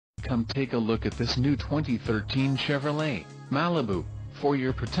Come take a look at this new 2013 Chevrolet Malibu. For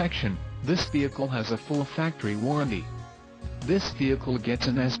your protection, this vehicle has a full factory warranty. This vehicle gets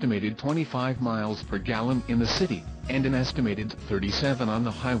an estimated 25 miles per gallon in the city, and an estimated 37 on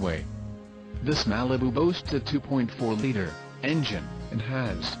the highway. This Malibu boasts a 2.4-liter engine, and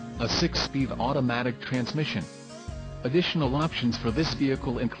has a 6-speed automatic transmission. Additional options for this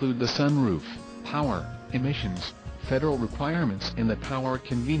vehicle include the sunroof, power, emissions, federal requirements and the power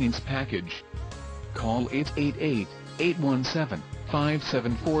convenience package. Call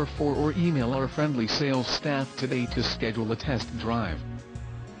 888-817-5744 or email our friendly sales staff today to schedule a test drive.